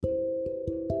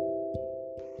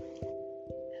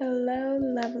Hello,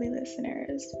 lovely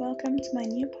listeners. Welcome to my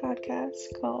new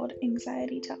podcast called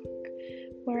Anxiety Talk,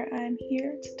 where I'm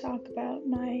here to talk about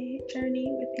my journey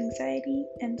with anxiety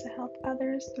and to help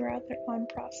others throughout their own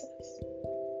process.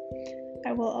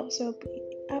 I will also be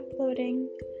uploading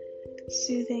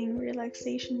soothing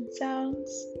relaxation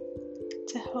sounds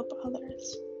to help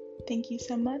others. Thank you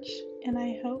so much, and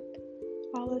I hope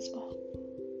all is well.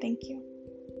 Thank you.